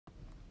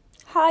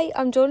Hi,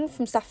 I'm Jordan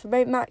from Stafford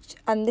Motor Match,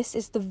 and this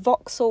is the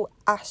Vauxhall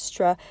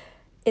Astra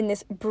in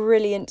this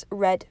brilliant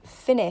red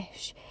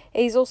finish.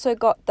 It's also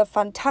got the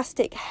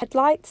fantastic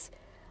headlights,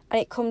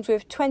 and it comes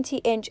with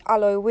 20-inch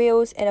alloy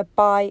wheels in a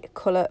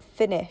bi-colour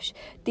finish.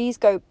 These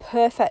go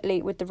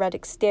perfectly with the red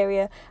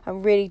exterior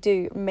and really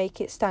do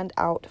make it stand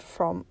out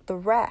from the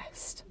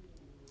rest.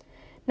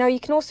 Now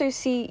you can also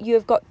see you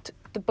have got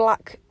the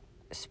black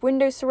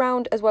window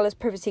surround as well as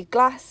privacy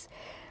glass,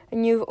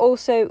 and you've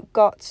also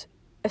got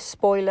a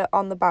spoiler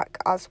on the back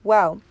as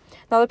well.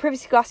 Now the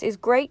privacy glass is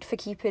great for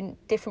keeping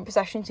different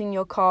possessions in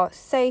your car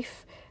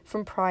safe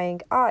from prying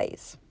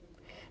eyes.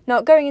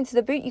 Now going into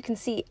the boot, you can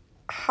see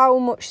how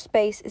much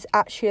space is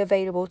actually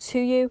available to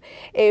you.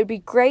 It would be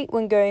great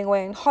when going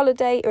away on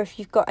holiday, or if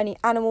you've got any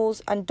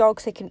animals and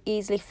dogs, they can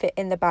easily fit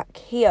in the back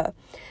here.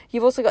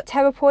 You've also got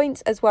tether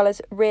points as well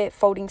as rear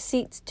folding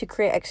seats to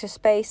create extra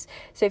space,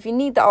 so if you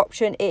need that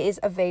option, it is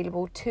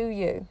available to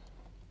you.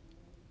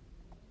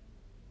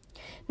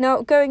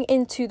 Now going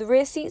into the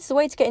rear seats, the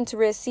way to get into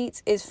rear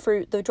seats is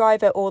through the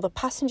driver or the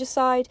passenger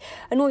side,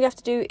 and all you have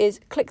to do is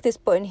click this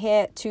button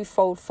here to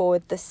fold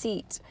forward the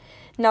seat.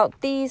 Now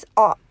these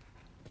are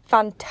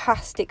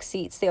fantastic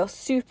seats. They are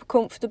super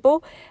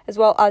comfortable as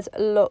well as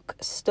look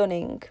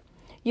stunning.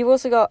 You've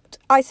also got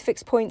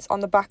ISOFIX points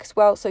on the back as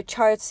well, so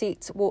child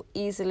seats will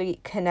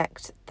easily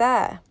connect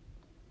there.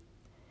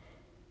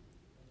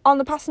 On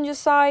the passenger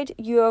side,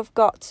 you have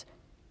got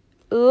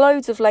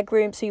loads of leg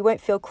room, so you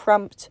won't feel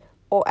cramped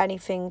or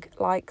anything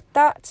like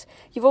that.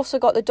 You've also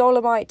got the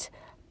Dolomite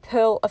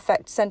Pearl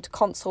Effect Centre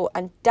Console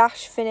and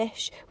Dash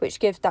finish, which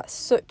gives that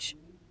such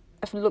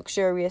a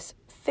luxurious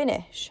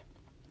finish.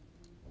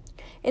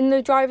 In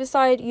the driver's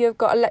side, you've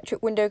got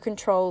electric window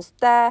controls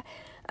there.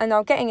 And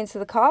now getting into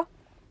the car,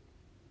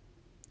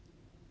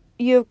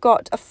 you've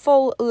got a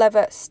full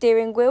leather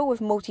steering wheel with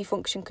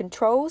multifunction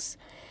controls.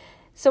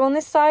 So on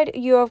this side,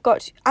 you have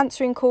got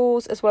answering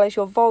calls as well as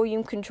your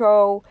volume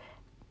control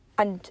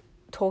and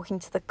talking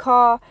to the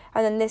car,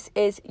 and then this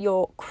is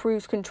your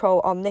cruise control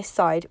on this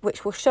side,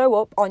 which will show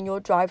up on your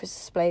driver's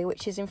display,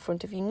 which is in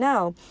front of you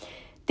now.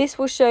 This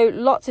will show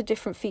lots of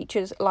different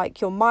features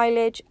like your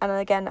mileage, and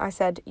again I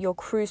said your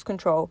cruise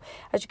control.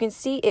 As you can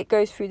see, it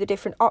goes through the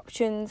different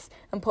options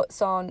and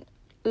puts on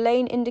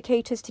lane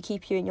indicators to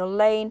keep you in your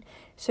lane,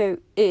 so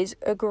it is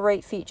a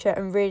great feature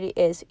and really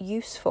is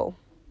useful.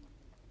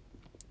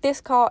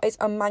 This car is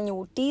a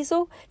manual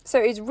diesel, so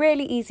it's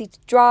really easy to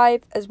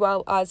drive as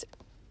well as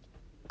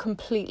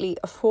completely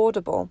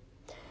affordable.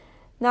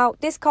 Now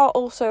this car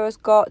also has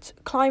got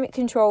climate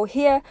control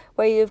here,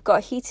 where you've got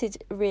a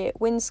heated rear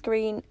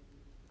windscreen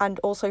and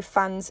also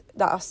fans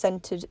that are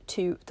centered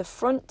to the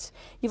front.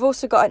 You've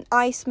also got an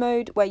ice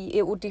mode where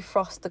it will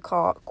defrost the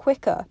car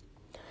quicker.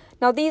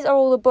 Now these are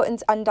all the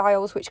buttons and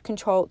dials which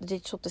control the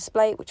digital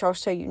display, which I'll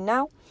show you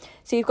now.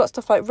 So you've got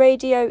stuff like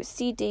radio,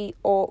 CD,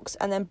 aux,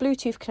 and then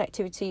Bluetooth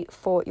connectivity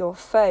for your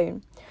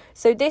phone.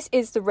 So this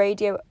is the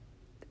radio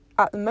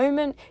at the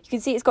moment. You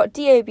can see it's got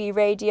DAB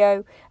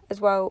radio as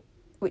well,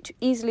 which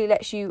easily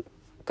lets you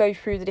go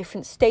through the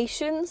different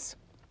stations.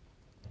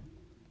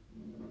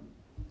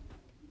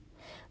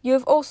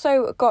 You've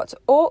also got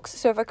aux,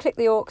 so if I click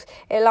the aux,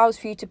 it allows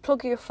for you to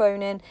plug your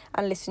phone in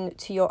and listen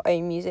to your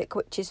own music,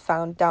 which is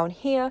found down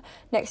here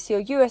next to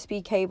your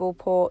USB cable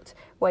port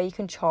where you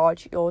can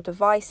charge your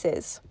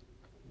devices.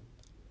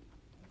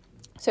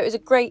 So it's a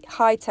great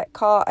high-tech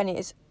car, and it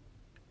is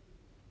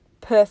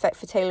perfect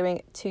for tailoring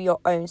it to your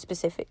own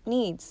specific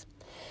needs.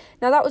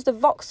 Now that was the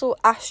Vauxhall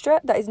Astra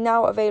that is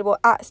now available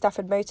at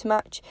Stafford Motor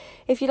Match.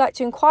 If you'd like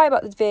to inquire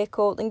about the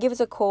vehicle, then give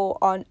us a call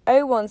on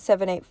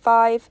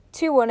 01785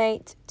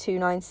 218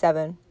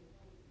 297.